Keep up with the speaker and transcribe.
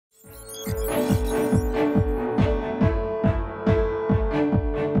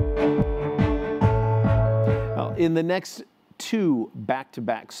In the next two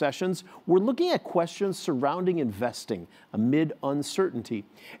back-to-back sessions, we're looking at questions surrounding investing amid uncertainty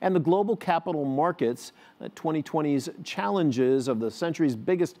and the global capital markets, 2020's challenges of the century's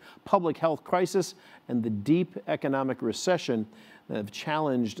biggest public health crisis and the deep economic recession that have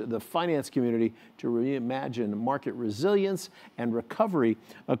challenged the finance community to reimagine market resilience and recovery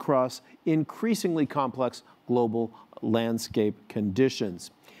across increasingly complex global landscape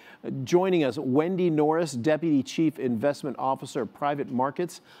conditions. Joining us, Wendy Norris, Deputy Chief Investment Officer of Private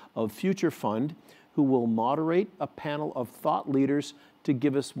Markets of Future Fund, who will moderate a panel of thought leaders to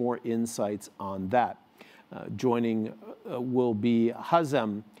give us more insights on that. Joining will be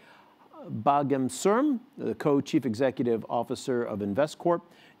Hazem, Ben-Gacem, the Co-Chief Executive Officer of Investcorp,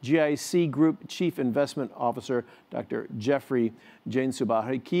 GIC Group Chief Investment Officer, Dr. Jeffrey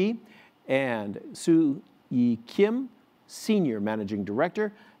Jaensubhakij, and Suyi Kim, Senior Managing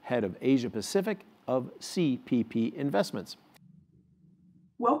Director, Head of Asia Pacific of CPP Investments.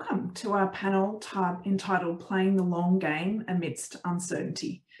 Welcome to our panel entitled Playing the Long Game Amidst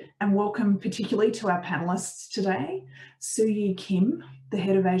Uncertainty. And welcome particularly to our panelists today, Suyi Kim, the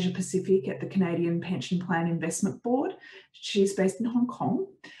Head of Asia Pacific at the Canadian Pension Plan Investment Board. She's based in Hong Kong.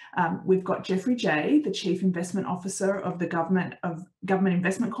 We've got Jeffrey J, the Chief Investment Officer of the Government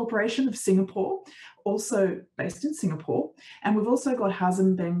Investment Corporation of Singapore, also based in Singapore. And we've also got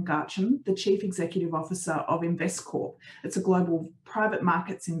Hazem Ben-Gacem, the Chief Executive Officer of Investcorp. It's a global private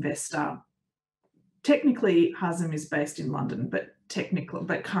markets investor. Technically, Hazem is based in London, but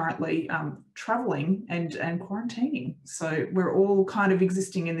currently traveling and quarantining. So we're all kind of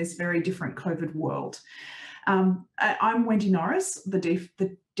existing in this very different COVID world. I'm Wendy Norris,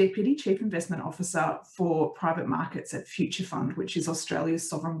 the Deputy Chief Investment Officer for Private Markets at Future Fund, which is Australia's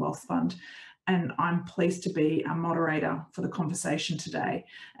sovereign wealth fund. And I'm pleased to be a moderator for the conversation today.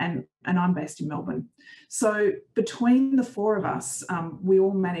 And I'm based in Melbourne. So between the four of us, we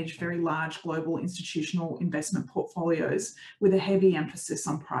all manage very large global institutional investment portfolios with a heavy emphasis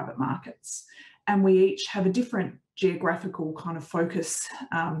on private markets. And we each have a different geographical kind of focus,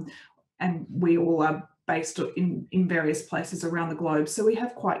 and we all are based in various places around the globe. So we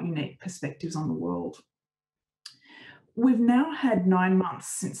have quite unique perspectives on the world. We've now had 9 months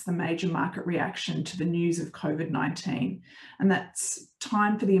since the major market reaction to the news of COVID-19, and that's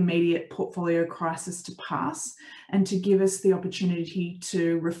time for the immediate portfolio crisis to pass and to give us the opportunity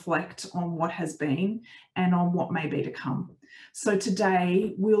to reflect on what has been and on what may be to come. So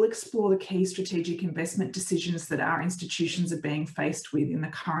today, we'll explore the key strategic investment decisions that our institutions are being faced with in the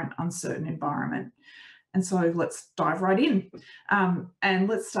current uncertain environment. And so let's dive right in. And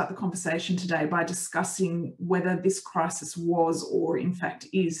let's start the conversation today by discussing whether this crisis was or in fact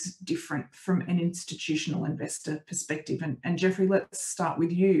is different from an institutional investor perspective. And Jeffrey, let's start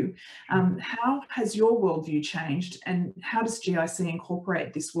with you. How has your worldview changed, and how does GIC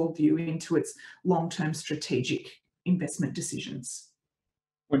incorporate this worldview into its long-term strategic investment decisions?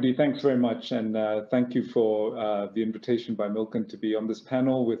 Wendy, thanks very much, and thank you for the invitation by Milken to be on this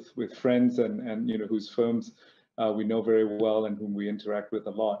panel with friends and whose firms we know very well and whom we interact with a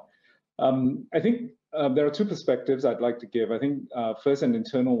lot. I think there are two perspectives I'd like to give. I think first an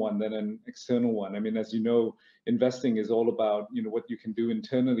internal one, then an external one. I mean, as you know, investing is all about what you can do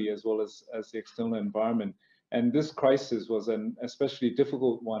internally as well as the external environment. And this crisis was an especially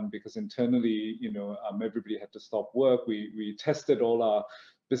difficult one because internally, everybody had to stop work. We tested all our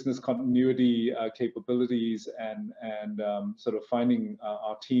business continuity capabilities and sort of finding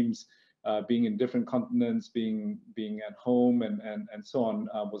our teams being in different continents, being at home and so on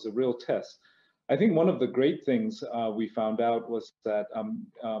was a real test. I think one of the great things we found out was that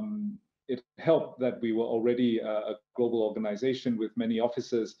it helped that we were already a global organization with many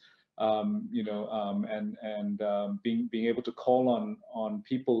offices, being able to call on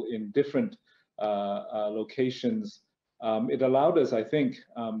people in different locations. It allowed us, I think,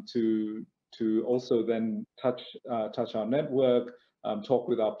 to also then touch our network, talk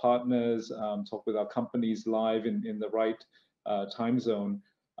with our partners, talk with our companies live in the right time zone.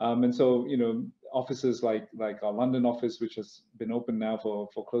 And so, offices like our London office, which has been open now for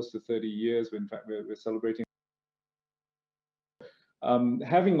close to 30 years. In fact, we're celebrating.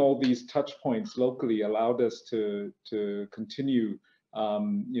 Having all these touch points locally allowed us to continue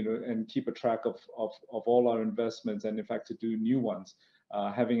and keep a track of all our investments, and in fact to do new ones.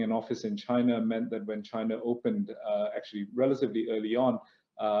 Having an office in China meant that when China opened, actually relatively early on,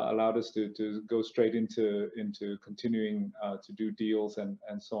 allowed us to go straight into continuing to do deals and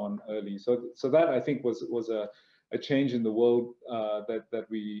so on early. So that I think was a change in the world that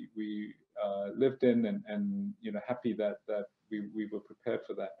we lived in, and happy that we were prepared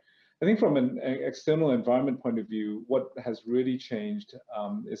for that. I think from an external environment point of view, what has really changed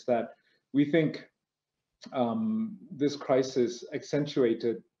is that we think this crisis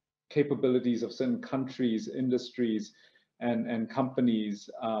accentuated capabilities of certain countries, industries, and companies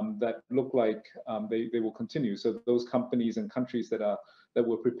that look like they will continue. So those companies and countries that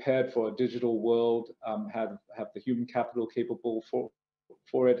were prepared for a digital world have the human capital capable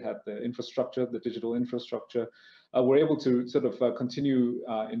for it, have the infrastructure, the digital infrastructure, were able to sort of continue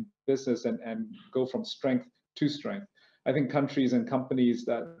in business and go from strength to strength. I think countries and companies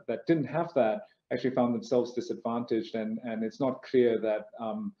that didn't have that actually found themselves disadvantaged, and it's not clear that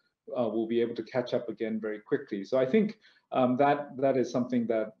we'll be able to catch up again very quickly. So I think that is something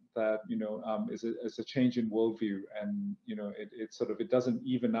that is a change in worldview, and it doesn't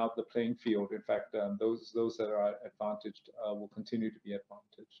even out the playing field. In fact, those that are advantaged will continue to be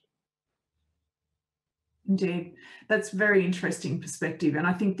advantaged. Indeed, that's very interesting perspective, and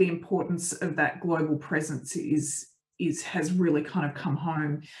I think the importance of that global presence has really kind of come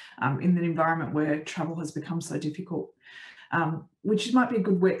home in an environment where travel has become so difficult. Which might be a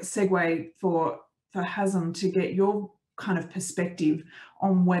good segue for Hazem to get your kind of perspective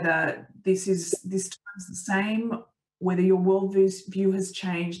on whether this time's the same, whether your worldview has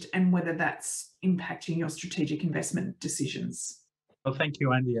changed, and whether that's impacting your strategic investment decisions. Well, thank you,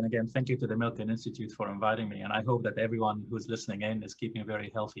 Wendy. And again, thank you to the Milken Institute for inviting me. And I hope that everyone who's listening in is keeping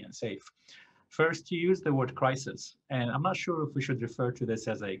very healthy and safe. First, you used the word crisis, and I'm not sure if we should refer to this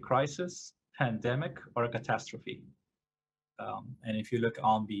as a crisis, pandemic, or a catastrophe. And if you look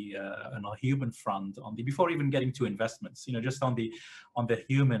on the human front, before even getting to investments, just on the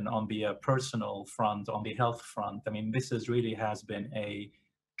human, on the personal front, on the health front, I mean, this really has been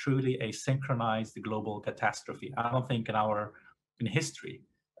truly a synchronized global catastrophe. I don't think in history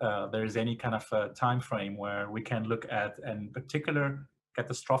there is any kind of time frame where we can look at a particular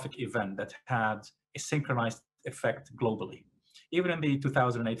catastrophic event that had a synchronized effect globally. Even in the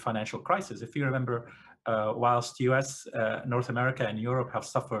 2008 financial crisis, if you remember, whilst US, North America, and Europe have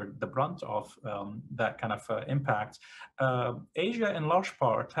suffered the brunt of that kind of impact, Asia in large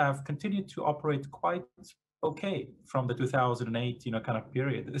part have continued to operate quite okay from the 2008 kind of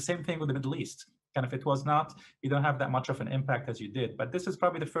period. The same thing with the Middle East. Kind of, it was not, you don't have that much of an impact as you did, but this is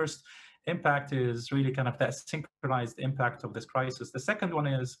probably the first impact, is really kind of that synchronized impact of this crisis. The second one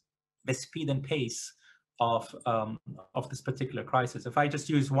is the speed and pace of this particular crisis. If I just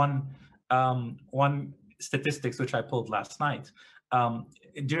use one statistics which I pulled last night,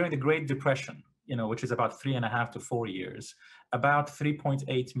 during the Great Depression, which is about 3.5 to 4 years, about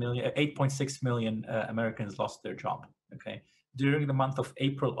 8.6 million Americans lost their job. Okay, during the month of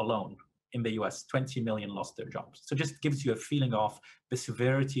April alone, in the US, 20 million lost their jobs. So just gives you a feeling of the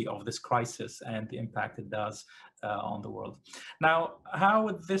severity of this crisis and the impact it does on the world. Now, how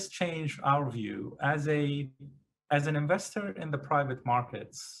would this change our view? As an investor in the private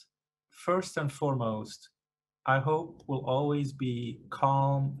markets, first and foremost, I hope we'll always be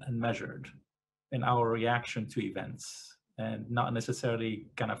calm and measured in our reaction to events, and not necessarily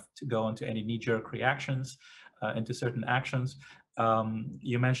kind of to go into any knee-jerk reactions into certain actions.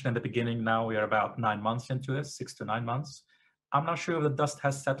 You mentioned in the beginning, now we are about 9 months into this, 6 to 9 months. I'm not sure if the dust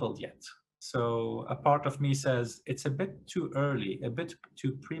has settled yet. So a part of me says it's a bit too early, a bit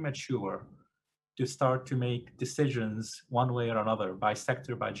too premature to start to make decisions one way or another, by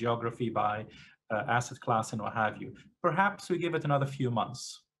sector, by geography, by asset class, and what have you. Perhaps we give it another few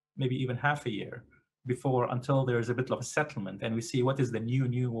months, maybe even half a year, until there is a bit of a settlement and we see what is the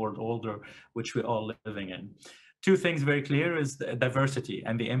new world order which we're all living in. Two things very clear is the diversity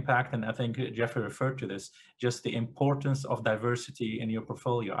and the impact, and I think Jeffrey referred to this, just the importance of diversity in your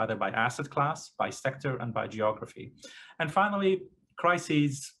portfolio, either by asset class, by sector, and by geography. And finally,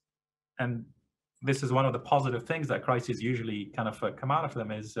 crises, and this is one of the positive things that crises usually kind of come out of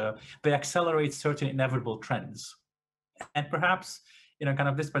them, is they accelerate certain inevitable trends. And perhaps kind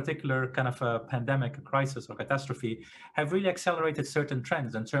of this particular kind of a pandemic crisis or catastrophe have really accelerated certain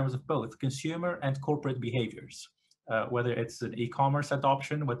trends in terms of both consumer and corporate behaviors, whether it's an e-commerce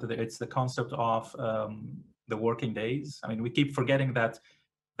adoption, whether it's the concept of the working days. I mean, we keep forgetting that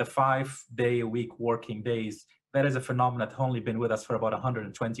the 5-day-a-week working days, that is a phenomenon that's only been with us for about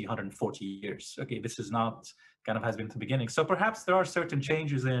 120, 140 years. Okay, this is not kind of has been at the beginning. So perhaps there are certain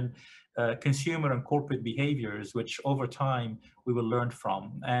changes in consumer and corporate behaviors, which over time we will learn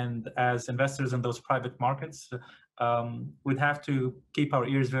from. And as investors in those private markets, we'd have to keep our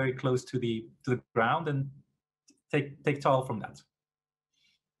ears very close to the ground and take toll from that.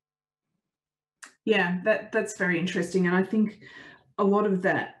 Yeah, that's very interesting. And I think a lot of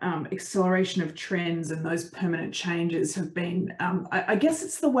that acceleration of trends and those permanent changes have been, I guess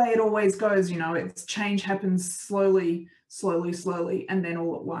it's the way it always goes, you know, it's change happens slowly, and then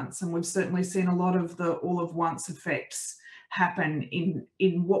all at once. And we've certainly seen a lot of the all at once effects happen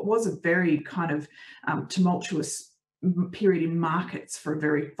in what was a very kind of tumultuous period in markets for a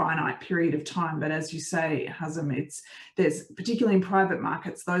very finite period of time. But as you say, Hazem, there's particularly in private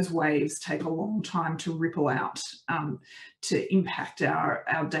markets, those waves take a long time to ripple out to impact our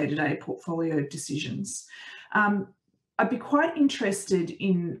day-to-day portfolio decisions. I'd be quite interested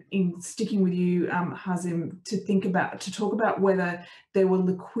in sticking with you, Hazem, to talk about whether there were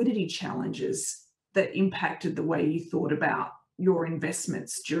liquidity challenges that impacted the way you thought about your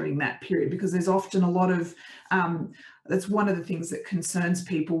investments during that period, because there's often a lot of that's one of the things that concerns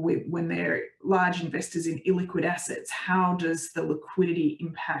people when they're large investors in illiquid assets. How does the liquidity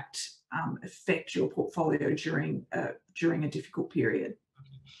impact affect your portfolio during a difficult period?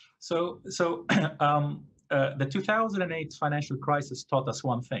 So the 2008 financial crisis taught us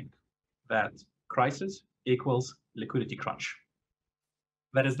one thing, that crisis equals liquidity crunch.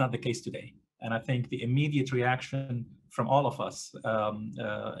 That is not the case today. And I think the immediate reaction from all of us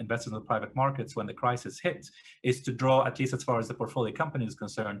investors in the private markets when the crisis hit is to draw, at least as far as the portfolio company is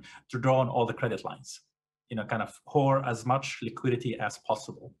concerned, to draw on all the credit lines, you know, kind of pour as much liquidity as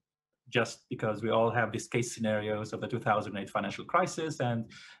possible, just because we all have these case scenarios of the 2008 financial crisis and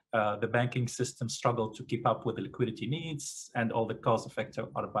the banking system struggled to keep up with the liquidity needs and all the cause effect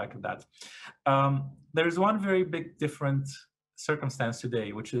out of back of that. There is one very big different circumstance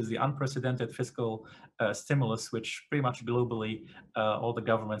today, which is the unprecedented fiscal stimulus, which pretty much globally all the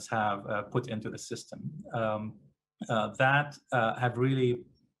governments have put into the system. That have really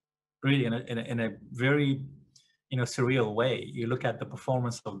in a very surreal way. You look at the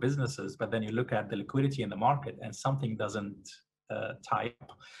performance of businesses, but then you look at the liquidity in the market, and something doesn't tie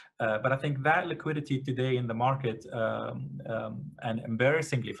up. But I think that liquidity today in the market, and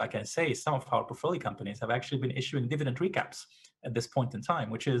embarrassingly, if I can say, some of our portfolio companies have actually been issuing dividend recaps at this point in time,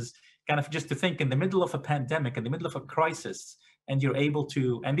 which is kind of just to think in the middle of a pandemic, in the middle of a crisis, and you're able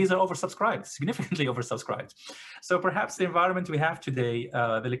to, and these are oversubscribed, significantly oversubscribed. So perhaps the environment we have today,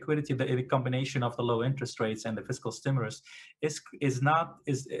 the liquidity, the combination of the low interest rates and the fiscal stimulus is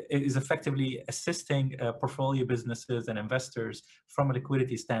effectively assisting portfolio businesses and investors from a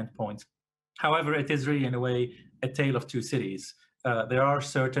liquidity standpoint. However, it is really in a way a tale of two cities. There are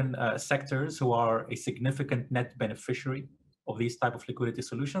certain sectors who are a significant net beneficiary of these type of liquidity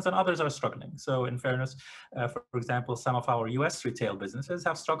solutions, and others are struggling. So in fairness, for example, some of our US retail businesses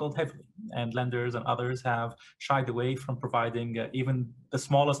have struggled heavily, and lenders and others have shied away from providing even the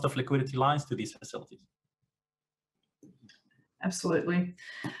smallest of liquidity lines to these facilities. Absolutely.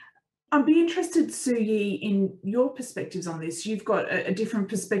 I'd be interested, Suyi, in your perspectives on this. You've got a different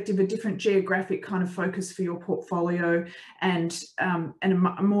perspective, a different geographic kind of focus for your portfolio, and a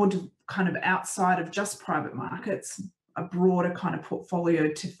more kind of outside of just private markets, a broader kind of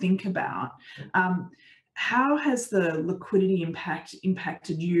portfolio to think about. How has the liquidity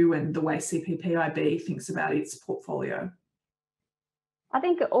impacted you and the way CPPIB thinks about its portfolio? I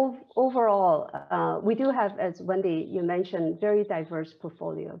think overall, we do have, as Wendy, you mentioned, very diverse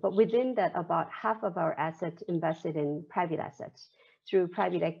portfolio, but within that, about half of our assets invested in private assets through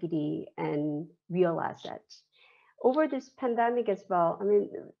private equity and real assets. Over this pandemic as well, I mean,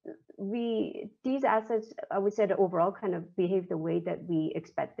 these assets, I would say, that overall kind of behave the way that we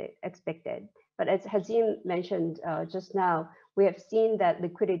expected. But as Hazem mentioned just now, we have seen that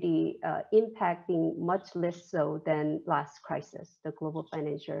liquidity impact being much less so than last crisis, the global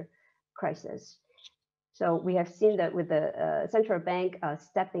financial crisis. So we have seen that with the central bank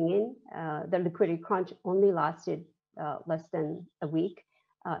stepping in, the liquidity crunch only lasted less than a week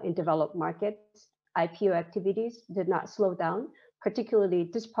in developed markets. IPO activities did not slow down, particularly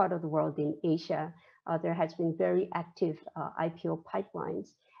this part of the world in Asia. There has been very active IPO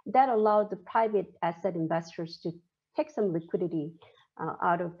pipelines that allowed the private asset investors to take some liquidity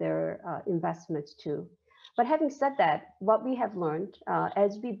out of their investments too. But having said that, what we have learned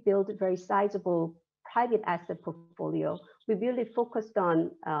as we build a very sizable private asset portfolio, we really focused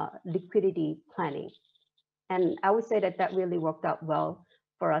on liquidity planning. And I would say that that really worked out well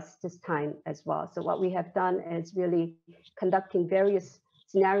for us this time as well. So what we have done is really conducting various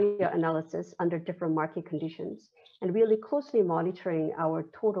scenario analysis under different market conditions and really closely monitoring our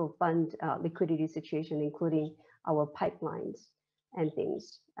total fund liquidity situation, including our pipelines and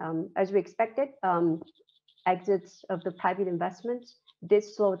things. As we expected, exits of the private investments did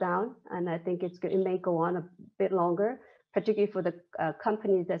slow down, and I think it may go on a bit longer, particularly for the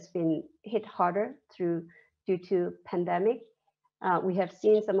companies that's been hit harder due to pandemic. We have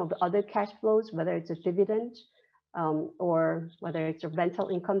seen some of the other cash flows, whether it's a dividend or whether it's a rental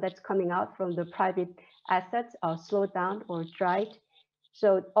income that's coming out from the private assets, slowed down or dried.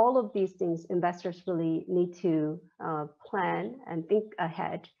 So all of these things, investors really need to plan and think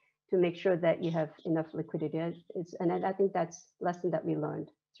ahead to make sure that you have enough liquidity. And I think that's a lesson that we learned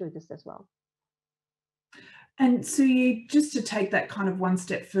through this as well. And Suyi, just to take that kind of one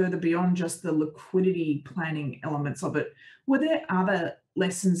step further beyond just the liquidity planning elements of it, were there other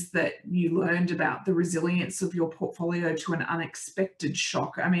lessons that you learned about the resilience of your portfolio to an unexpected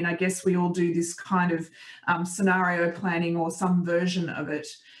shock? I mean, I guess we all do this kind of scenario planning or some version of it,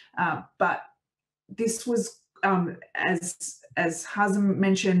 but this was, as Hazem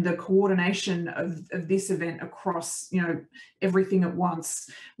mentioned, the coordination of this event across, you know, everything at once.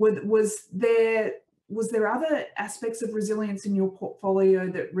 Was there other aspects of resilience in your portfolio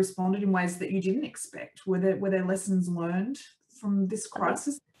that responded in ways that you didn't expect? Were there lessons learned from this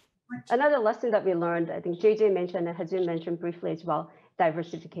crisis? Another lesson that we learned, I think JJ mentioned and Hazem mentioned briefly as well,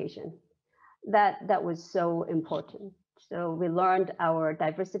 diversification. That was so important. So we learned our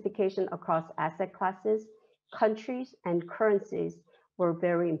diversification across asset classes, countries, and currencies were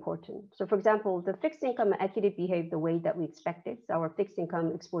very important. So for example, the fixed income and equity behaved the way that we expected. So our fixed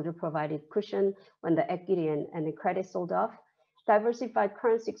income exposure provided cushion when the equity and the credit sold off. Diversified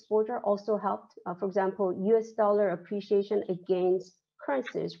currency exposure also helped. For example, US dollar appreciation against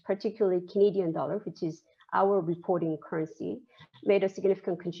currencies, particularly Canadian dollar, which is our reporting currency, made a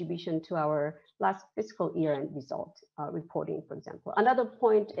significant contribution to our last fiscal year-end result reporting, for example. Another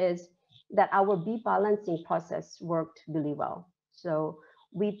point is that our rebalancing process worked really well. So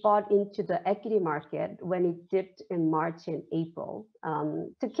we bought into the equity market when it dipped in March and April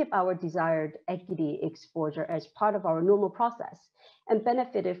to keep our desired equity exposure as part of our normal process and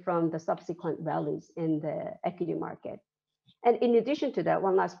benefited from the subsequent rallies in the equity market. And in addition to that,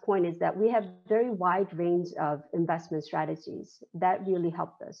 one last point is that we have very wide range of investment strategies that really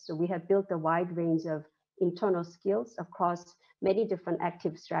helped us. So we have built a wide range of internal skills across many different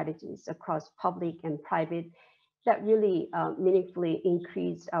active strategies across public and private that really meaningfully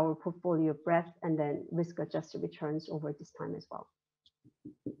increased our portfolio breadth and then risk-adjusted returns over this time as well.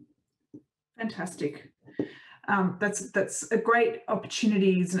 Fantastic. That's a great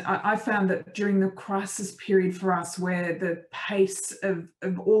opportunity. I found that during the crisis period for us, where the pace of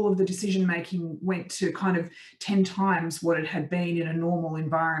all of the decision making went to kind of 10 times what it had been in a normal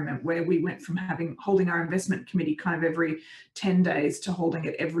environment, where we went from holding our investment committee kind of every 10 days to holding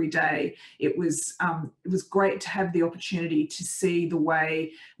it every day. It was great to have the opportunity to see the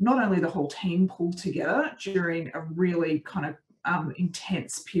way not only the whole team pulled together during a really kind of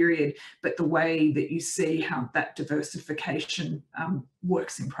intense period, but the way that you see how that diversification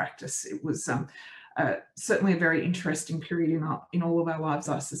works in practice. It was certainly a very interesting period in all of our lives,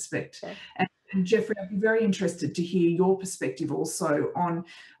 I suspect. Okay. And Jeffrey, I'd be very interested to hear your perspective also on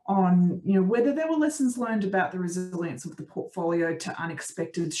whether there were lessons learned about the resilience of the portfolio to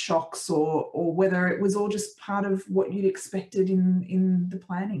unexpected shocks, or whether it was all just part of what you'd expected in the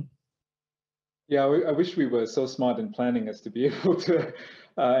planning. Yeah, I wish we were so smart in planning as to be able to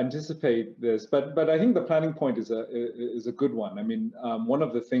anticipate this. But I think the planning point is a good one. I mean, one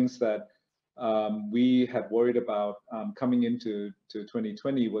of the things that we had worried about coming into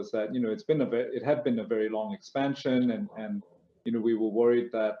 2020 was that it had been a very long expansion, and we were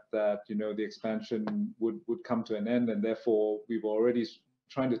worried that the expansion would come to an end, and therefore we were already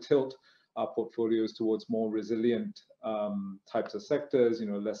trying to tilt our portfolios towards more resilient types of sectors,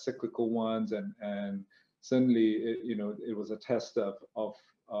 less cyclical ones, and certainly it was a test of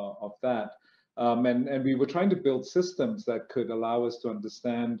that, and we were trying to build systems that could allow us to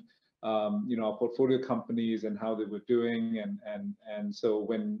understand our portfolio companies and how they were doing, and so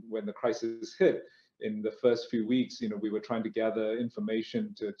when the crisis hit in the first few weeks, we were trying to gather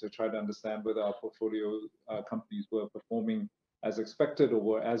information to try to understand whether our portfolio companies were performing as expected or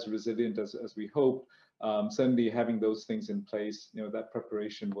were as resilient as we hoped. Certainly having those things in place, that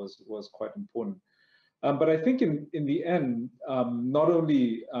preparation was quite important. But I think in the end, not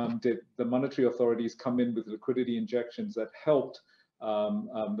only did the monetary authorities come in with liquidity injections that helped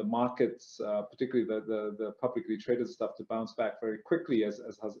the markets, particularly the publicly traded stuff, to bounce back very quickly, as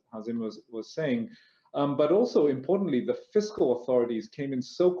Hazem was saying, but also importantly, the fiscal authorities came in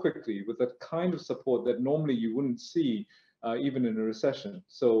so quickly with the kind of support that normally you wouldn't see even in a recession.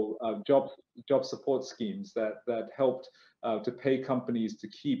 So job support schemes that helped to pay companies to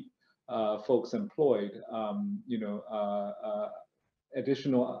keep folks employed,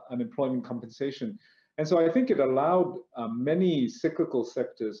 additional unemployment compensation. And so I think it allowed many cyclical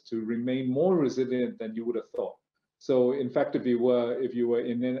sectors to remain more resilient than you would have thought. So in fact, if you were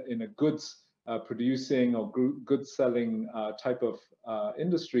in a goods producing or goods selling type of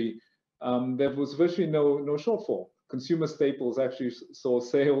industry, there was virtually no shortfall. Consumer staples actually saw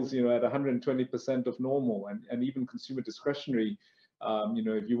sales, at 120% of normal, and even consumer discretionary.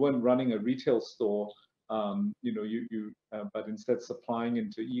 If you weren't running a retail store, but instead supplying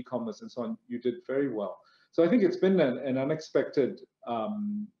into e-commerce and so on, you did very well. So I think it's been an unexpected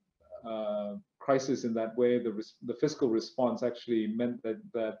crisis in that way. The fiscal response actually meant that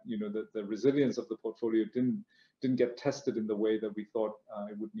the resilience of the portfolio didn't get tested in the way that we thought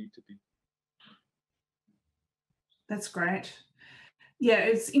it would need to be. That's great. Yeah,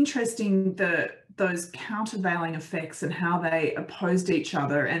 it's interesting those countervailing effects and how they opposed each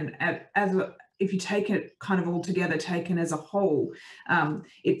other. And if you take it kind of all together, taken as a whole,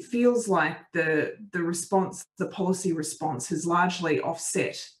 it feels like the response, the policy response, has largely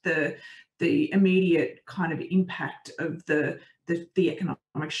offset the immediate kind of impact of the economic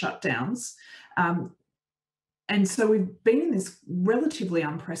shutdowns. And so we've been in this relatively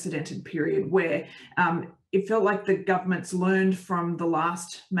unprecedented period where it felt like the governments learned from the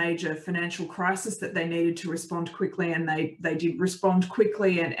last major financial crisis that they needed to respond quickly, and they did respond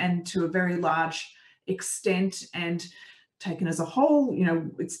quickly and to a very large extent. And taken as a whole,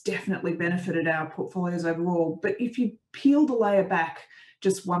 it's definitely benefited our portfolios overall. But if you peel the layer back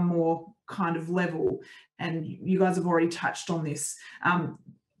just one more kind of level, and you guys have already touched on this,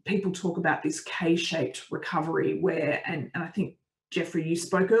 people talk about this K-shaped recovery where, and I think, Jeffrey, you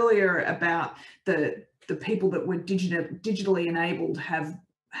spoke earlier about the people that were digitally enabled have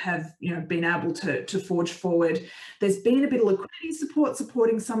been able to forge forward. There's been a bit of liquidity support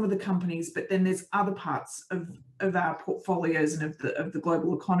supporting some of the companies, but then there's other parts of our portfolios and of the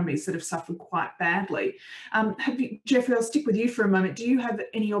global economies that have suffered quite badly. Jeffrey, I'll stick with you for a moment. Do you have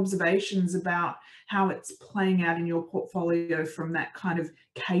any observations about how it's playing out in your portfolio from that kind of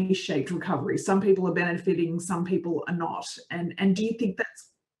K-shaped recovery? Some people are benefiting, some people are not. And do you think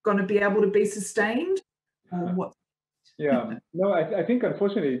that's going to be able to be sustained? Or what? Yeah, no, I think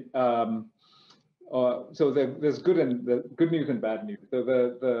unfortunately, so there's good news and bad news. So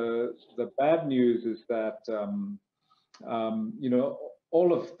the bad news is that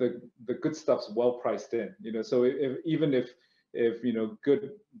all of the good stuff's well priced in. So even if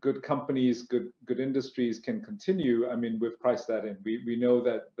good companies, good industries can continue, I mean, we've priced that in. We know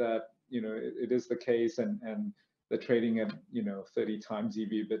that it is the case, and they're trading at 30 times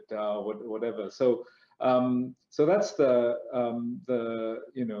EV/EBITDA, whatever. So that's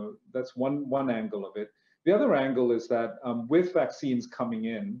that's one angle of it. The other angle is that with vaccines coming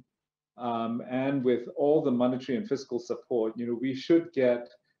in, and with all the monetary and fiscal support, we should get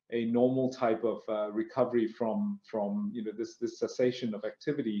a normal type of recovery from this cessation of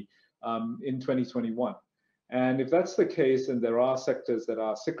activity in 2021. And if that's the case, and there are sectors that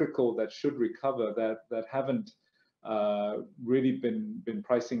are cyclical that should recover, that haven't really been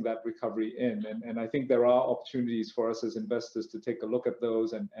pricing that recovery in, and I think there are opportunities for us as investors to take a look at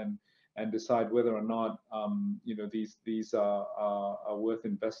those and decide whether or not these are worth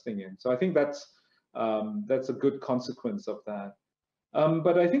investing in. So I think that's a good consequence of that.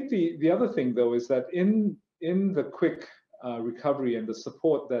 But I think the other thing, though, is that in the quick recovery and the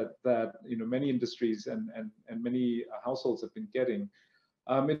support that many industries and many households have been getting,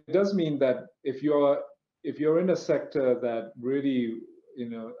 it does mean that if you're in a sector that really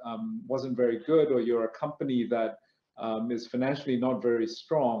wasn't very good, or you're a company that is financially not very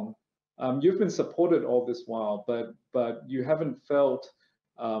strong, you've been supported all this while, but you haven't felt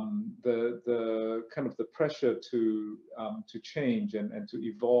the kind of the pressure to change and to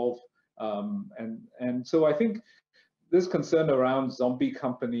evolve, and so I think this concern around zombie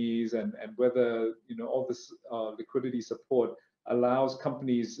companies and whether all this liquidity support allows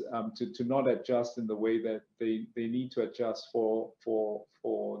companies to not adjust in the way that they need to adjust for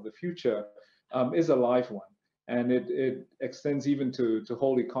the future is a live one. And it extends even to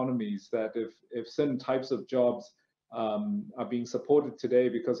whole economies, that if certain types of jobs are being supported today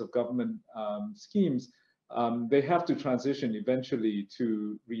because of government schemes, they have to transition eventually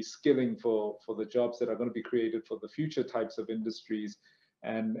to reskilling for the jobs that are going to be created for the future types of industries,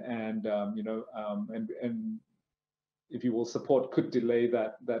 and if you will, support could delay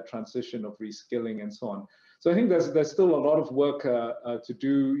that transition of reskilling and so on. So I think there's still a lot of work to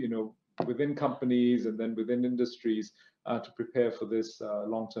do, within companies and then within industries to prepare for this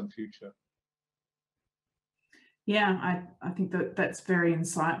long-term future. Yeah, I think that's very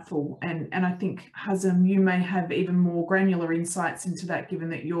insightful, and I think Hazem, you may have even more granular insights into that, given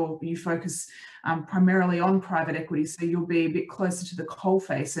that you focus primarily on private equity, so you'll be a bit closer to the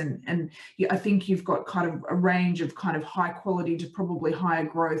coalface, and I think you've got kind of a range of kind of high quality to probably higher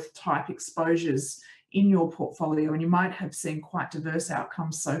growth type exposures in your portfolio, and you might have seen quite diverse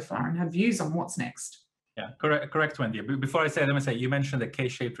outcomes so far and have views on what's next. Yeah, correct, Wendy. Before I say it, let me say, you mentioned the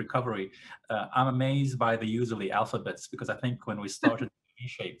K-shaped recovery. I'm amazed by the use of the alphabets, because I think when we started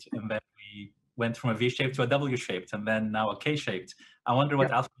V-shaped and then we went from a V-shaped to a W-shaped and then now a K-shaped, I wonder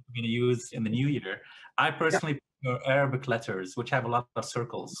what alphabet we're going to use in the new year. I personally prefer Arabic letters, which have a lot of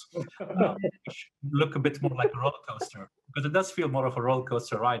circles, which look a bit more like a roller coaster, because it does feel more of a roller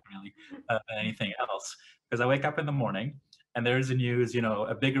coaster ride, really, than anything else. Because I wake up in the morning, and there is a news,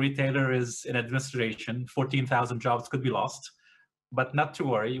 a big retailer is in administration, 14,000 jobs could be lost, but not to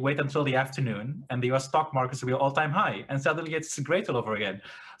worry, wait until the afternoon and the US stock markets will be all-time high, and suddenly it's great all over again.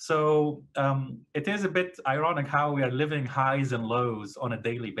 So it is a bit ironic how we are living highs and lows on a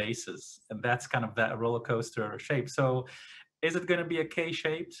daily basis, and that's kind of that roller coaster shape. So is it going to be a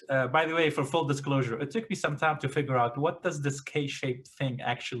K-shaped? By the way, for full disclosure, it took me some time to figure out what does this K-shaped thing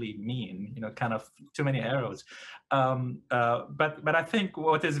actually mean, kind of too many arrows. But I think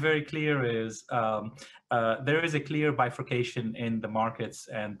what is very clear is there is a clear bifurcation in the markets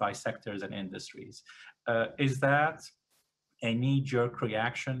and by sectors and industries. Is that a knee-jerk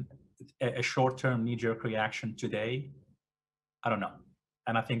reaction, a short-term knee-jerk reaction today? I don't know.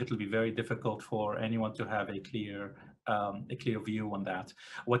 And I think it will be very difficult for anyone to have a clear view on that.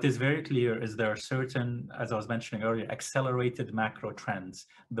 What is very clear is there are certain, as I was mentioning earlier, accelerated macro trends.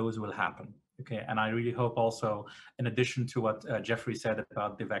 Those will happen. Okay, and I really hope also, in addition to what Jeffrey said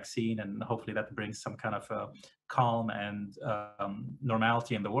about the vaccine, and hopefully that brings some kind of calm and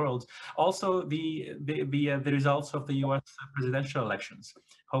normality in the world, also the results of the U.S. presidential elections.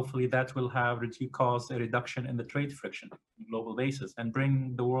 Hopefully that will cause a reduction in the trade friction on a global basis and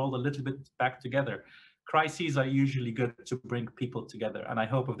bring the world a little bit back together. Crises are usually good to bring people together, and I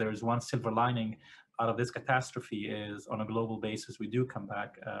hope if there is one silver lining out of this catastrophe is on a global basis we do come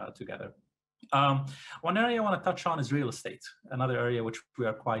back together. One area I want to touch on is real estate, another area which we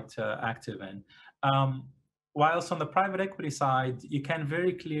are quite active in. Whilst on the private equity side, you can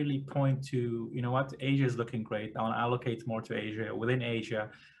very clearly point to, Asia is looking great. I want to allocate more to Asia. Within Asia,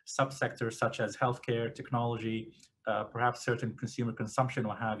 subsectors such as healthcare, technology, perhaps certain consumer consumption,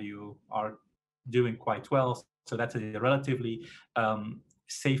 what have you, are doing quite well. So that's a relatively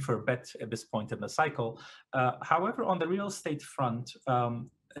safer bet at this point in the cycle. However, on the real estate front,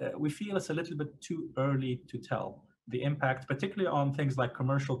 we feel it's a little bit too early to tell the impact, particularly on things like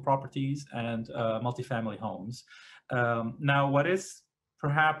commercial properties and multifamily homes. Now, what is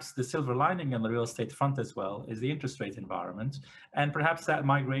perhaps the silver lining on the real estate front as well is the interest rate environment, and perhaps that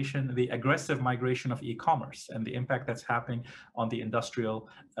migration, the aggressive migration of e-commerce and the impact that's happening on the industrial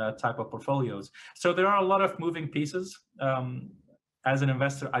type of portfolios. So there are a lot of moving pieces. As an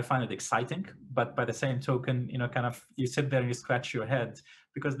investor, I find it exciting, but by the same token, kind of you sit there and you scratch your head,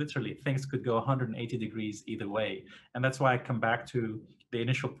 because literally things could go 180 degrees either way. And that's why I come back to the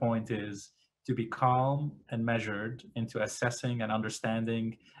initial point is to be calm and measured into assessing and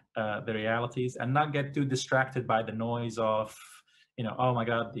understanding the realities, and not get too distracted by the noise of, oh my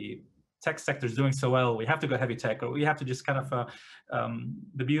God, the tech sector is doing so well, we have to go heavy tech, or we have to just kind of,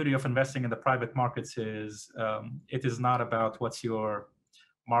 the beauty of investing in the private markets is it is not about what's your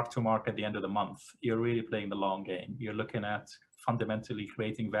mark to market at the end of the month. You're really playing the long game. You're looking at fundamentally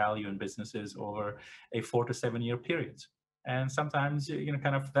creating value in businesses over a 4 to 7 year period. And sometimes,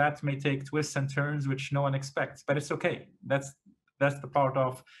 kind of that may take twists and turns, which no one expects, but it's okay. That's the part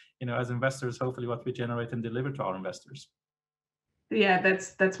of, as investors, hopefully what we generate and deliver to our investors. Yeah,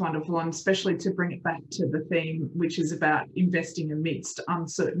 that's wonderful, and especially to bring it back to the theme, which is about investing amidst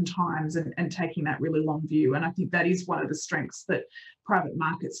uncertain times and taking that really long view. And I think that is one of the strengths that private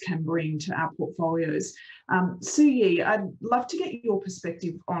markets can bring to our portfolios. Suyi, I'd love to get your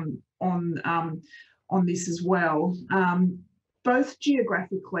perspective on this as well, both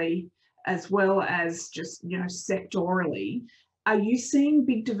geographically as well as just sectorally. Are you seeing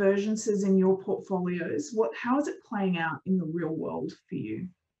big divergences in your portfolios? How is it playing out in the real world for you?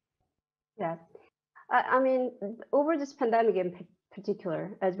 Yeah, I mean, over this pandemic in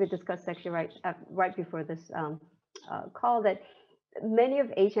particular, as we discussed actually right before this call, that many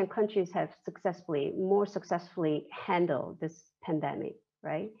of Asian countries have more successfully handled this pandemic,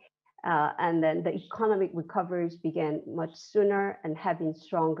 right? And then the economic recoveries began much sooner and have been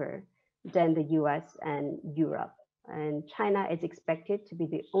stronger than the US and Europe. And China is expected to be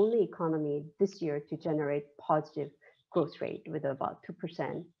the only economy this year to generate positive growth rate with about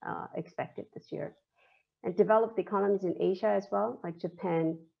 2% expected this year. And developed economies in Asia as well, like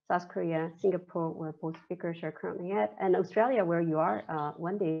Japan, South Korea, Singapore, where both speakers are currently at, and Australia, where you are,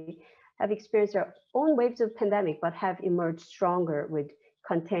 Wendy, have experienced their own waves of pandemic, but have emerged stronger with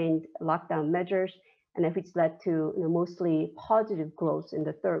contained lockdown measures, and which led to mostly positive growth in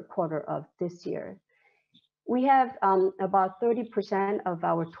the third quarter of this year. We have about 30% of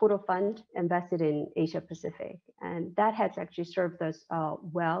our total fund invested in Asia Pacific, and that has actually served us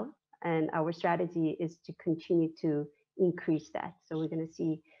well. And our strategy is to continue to increase that. So we're going to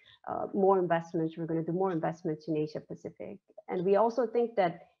see more investments. We're going to do more investments in Asia Pacific. And we also think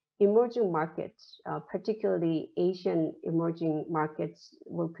that emerging markets, particularly Asian emerging markets,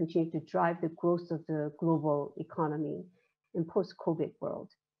 will continue to drive the growth of the global economy in post-COVID world.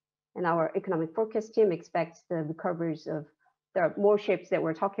 And our economic forecast team expects the recoveries of, there are more shapes that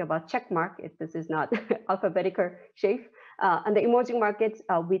we're talking about, check mark, if this is not alphabetical shape. And the emerging markets,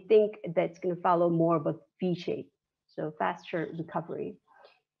 we think that's going to follow more of a V shape, so faster recovery.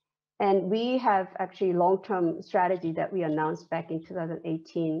 And we have actually long-term strategy that we announced back in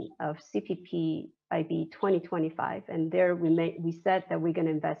 2018 of CPP IB 2025. And there we said that we're going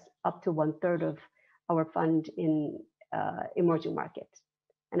to invest up to 1/3 of our fund in emerging markets.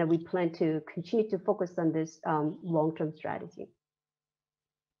 And we plan to continue to focus on this long-term strategy.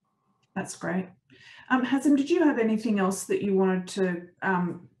 That's great. Hazem, did you have anything else that you wanted to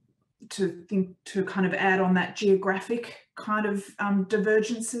kind of add on that geographic kind of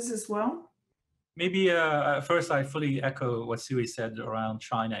divergences as well? Maybe first, I fully echo what Suyi said around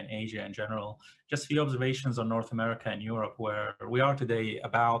China and Asia in general. Just a few observations on North America and Europe, where we are today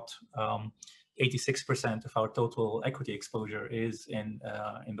about 86% of our total equity exposure is in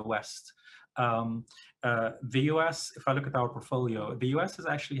the West. The US, if I look at our portfolio, the US is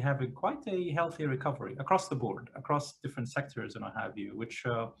actually having quite a healthy recovery across the board, across different sectors and what have you, which,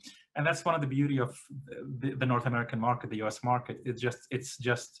 and that's one of the beauty of the North American market, the US market. It's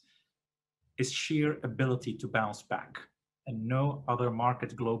just its sheer ability to bounce back. And no other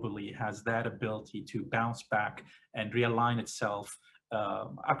market globally has that ability to bounce back and realign itself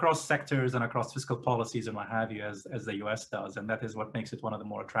across sectors and across fiscal policies and what have you, as the US does. And that is what makes it one of the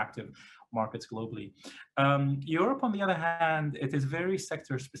more attractive markets globally. Europe, on the other hand, it is very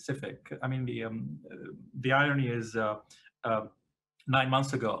sector specific. I mean, the irony is 9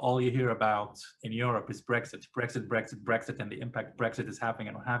 months ago, all you hear about in Europe is Brexit, Brexit, Brexit, Brexit, and the impact Brexit is having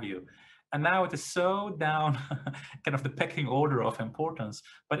and what have you. And now it is so down kind of the pecking order of importance,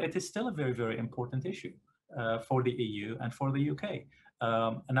 but it is still a very, very important issue for the EU and for the UK.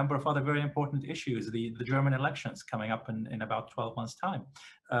 A number of other very important issues, the German elections coming up in about 12 months' time,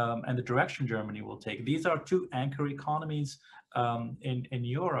 and the direction Germany will take. These are two anchor economies in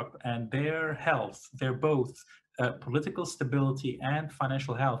Europe, and their health, they're both political stability and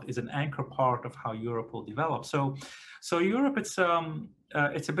financial health is an anchor part of how Europe will develop. So Europe, it's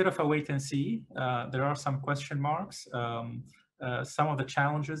a bit of a wait and see. There are some question marks. Some of the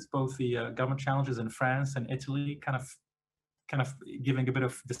challenges, both the government challenges in France and Italy, kind of giving a bit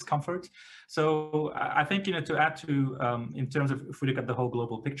of discomfort. So I think, to add to, in terms of, if we look at the whole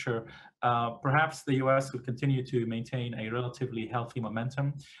global picture, perhaps the US will continue to maintain a relatively healthy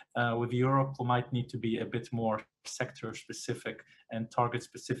momentum. With Europe, we might need to be a bit more sector specific and target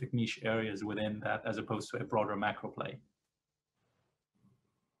specific niche areas within that, as opposed to a broader macro play.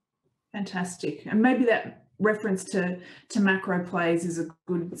 Fantastic. And maybe that reference to macro plays is a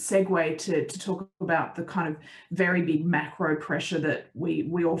good segue to talk about the kind of very big macro pressure that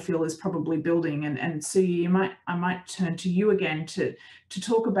we all feel is probably building. And Suyi, I might turn to you again to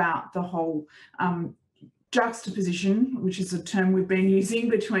talk about the whole juxtaposition, which is a term we've been using,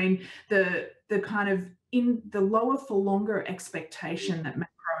 between the kind of in the lower for longer expectation that macro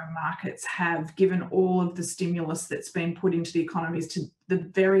markets have, given all of the stimulus that's been put into the economies, to the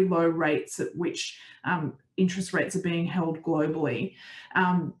very low rates at which interest rates are being held globally,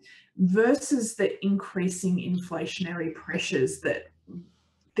 versus the increasing inflationary pressures that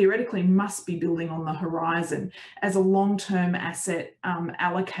theoretically must be building on the horizon. As a long-term asset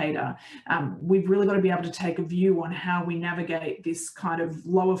allocator, we've really got to be able to take a view on how we navigate this kind of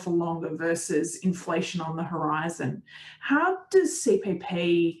lower for longer versus inflation on the horizon. How does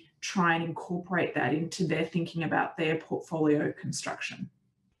CPP try and incorporate that into their thinking about their portfolio construction?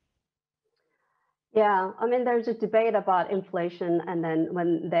 Yeah, I mean, there's a debate about inflation and then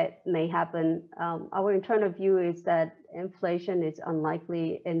when that may happen. Our internal view is that inflation is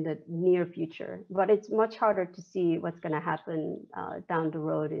unlikely in the near future, but it's much harder to see what's going to happen down the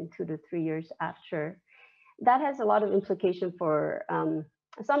road in 2 to 3 years after. that has a lot of implication for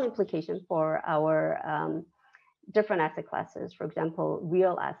some implication for our different asset classes, for example,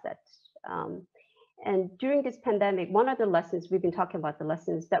 real assets. And during this pandemic, one of the lessons we've been talking about, the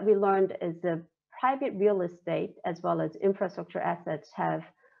lessons that we learned is the private real estate as well as infrastructure assets have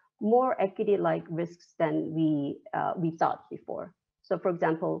more equity-like risks than we thought before. So for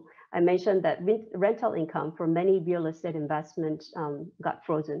example, I mentioned that rental income for many real estate investments got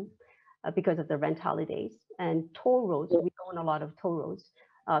frozen because of the rent holidays, and toll roads, we own a lot of toll roads,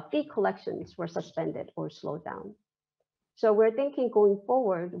 fee collections were suspended or slowed down. So we're thinking going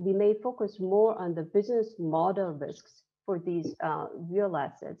forward, we may focus more on the business model risks for these real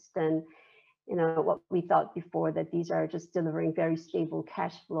assets than what we thought before, that these are just delivering very stable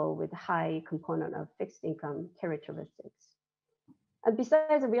cash flow with high component of fixed income characteristics. And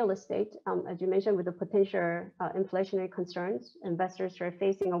besides the real estate, as you mentioned, with the potential inflationary concerns, investors are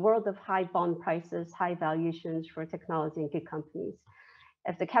facing a world of high bond prices, high valuations for technology and good companies.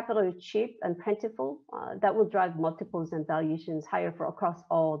 If the capital is cheap and plentiful, that will drive multiples and valuations higher for across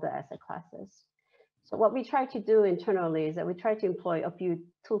all the asset classes. So what we try to do internally is that we try to employ a few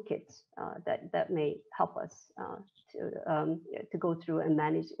toolkits that may help us to go through and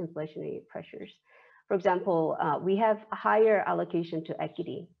manage inflationary pressures. For example, we have a higher allocation to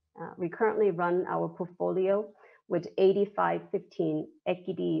equity. We currently run our portfolio with 85-15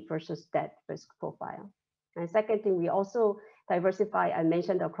 equity versus debt risk profile. And second thing, we also diversify, I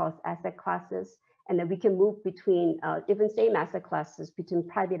mentioned, across asset classes, and then we can move between even same asset classes between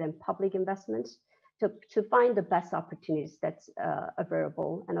private and public investments to find the best opportunities that's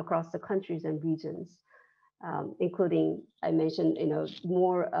available and across the countries and regions, including, I mentioned,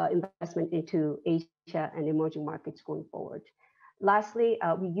 more investment into Asia and emerging markets going forward. Lastly,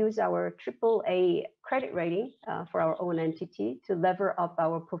 we use our AAA credit rating for our own entity to lever up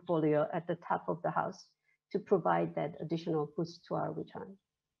our portfolio at the top of the house to provide that additional boost to our return.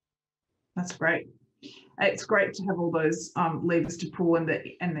 That's great. It's great to have all those levers to pull and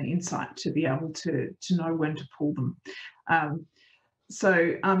the insight to be able to know when to pull them.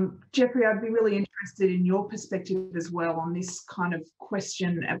 So Jeffrey, I'd be really interested in your perspective as well on this kind of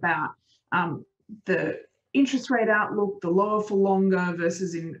question about the interest rate outlook, the lower for longer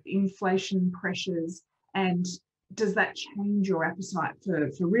versus inflation pressures, and does that change your appetite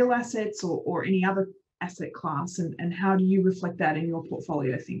for real assets or any other asset class, and how do you reflect that in your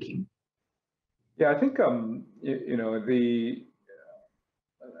portfolio thinking? Yeah, I think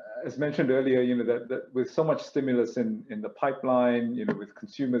as mentioned earlier, that with so much stimulus in the pipeline, with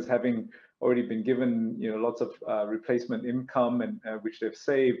consumers having already been given lots of replacement income and which they've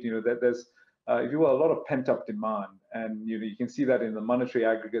saved, that there's if you will, a lot of pent-up demand, and you can see that in the monetary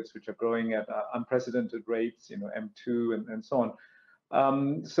aggregates, which are growing at unprecedented rates, M2 and so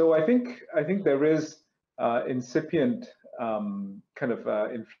on. So I think there is incipient kind of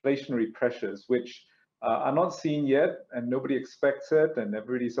inflationary pressures, which are not seen yet, and nobody expects it, and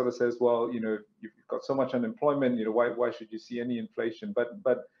everybody sort of says, well, you've got so much unemployment, why should you see any inflation?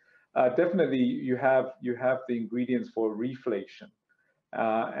 But definitely you have the ingredients for reflation,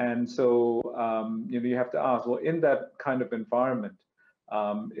 and so you have to ask, well, in that kind of environment,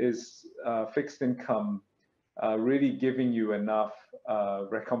 is fixed income really giving you enough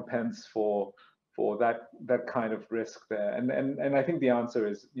recompense for that kind of risk there? And I think the answer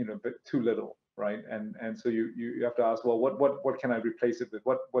is but too little, right? And so you have to ask, well, what can I replace it with?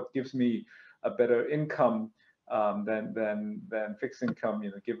 What gives me a better income than fixed income?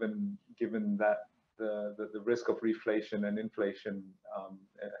 Given that the risk of reflation and inflation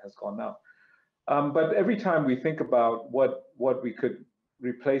has gone up. But every time we think about what we could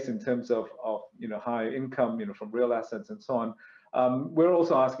replace in terms of high income, from real assets and so on, we're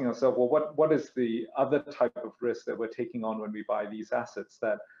also asking ourselves, well, what is the other type of risk that we're taking on when we buy these assets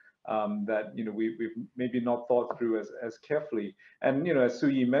that we've maybe not thought through as carefully? And as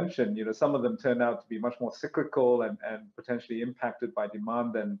Suyi mentioned, some of them turn out to be much more cyclical and potentially impacted by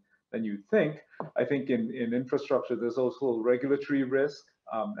demand than you think. I think in infrastructure, there's also regulatory risk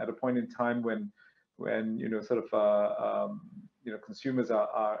at a point in time when consumers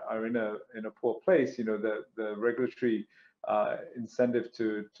are in a poor place. The regulatory incentive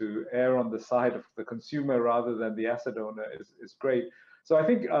to err on the side of the consumer rather than the asset owner is great. So I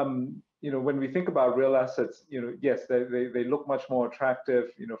think when we think about real assets, yes, they look much more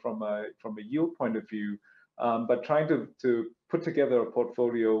attractive, from a yield point of view, but trying to put together a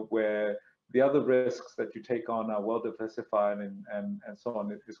portfolio where the other risks that you take on are well diversified and so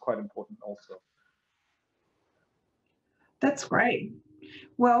on is quite important also. That's great.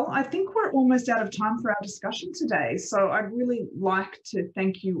 Well, I think we're almost out of time for our discussion today. So I'd really like to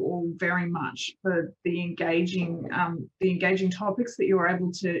thank you all very much for the engaging topics that you were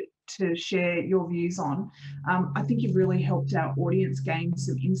able to share your views on. I think you've really helped our audience gain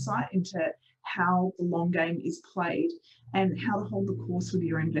some insight into how the long game is played and how to hold the course with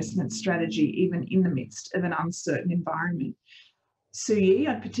your investment strategy, even in the midst of an uncertain environment. Suyi,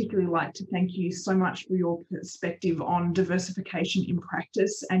 I'd particularly like to thank you so much for your perspective on diversification in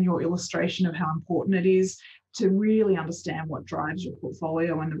practice and your illustration of how important it is to really understand what drives your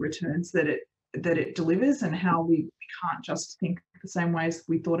portfolio and the returns that it delivers, and how we can't just think the same way as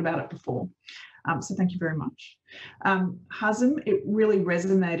we thought about it before. So thank you very much. Hazem, it really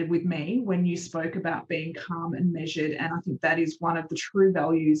resonated with me when you spoke about being calm and measured, and I think that is one of the true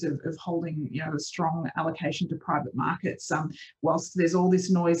values of holding, a strong allocation to private markets. Whilst there's all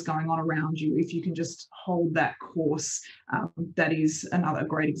this noise going on around you, if you can just hold that course, that is another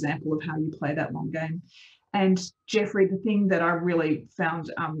great example of how you play that long game. And Jeffrey, the thing that I really found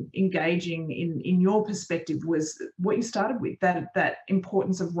engaging in your perspective was what you started with, that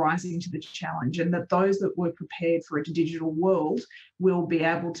importance of rising to the challenge, and that those that were prepared for a digital world will be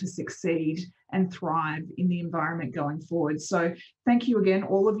able to succeed and thrive in the environment going forward. So thank you again,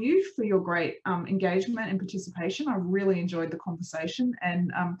 all of you, for your great engagement and participation. I really enjoyed the conversation,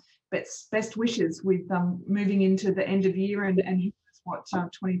 and best wishes with moving into the end of year and what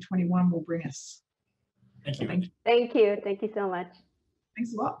 2021 will bring us. Thank you. Thank you. Thank you so much.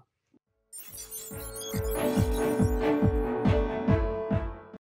 Thanks a lot.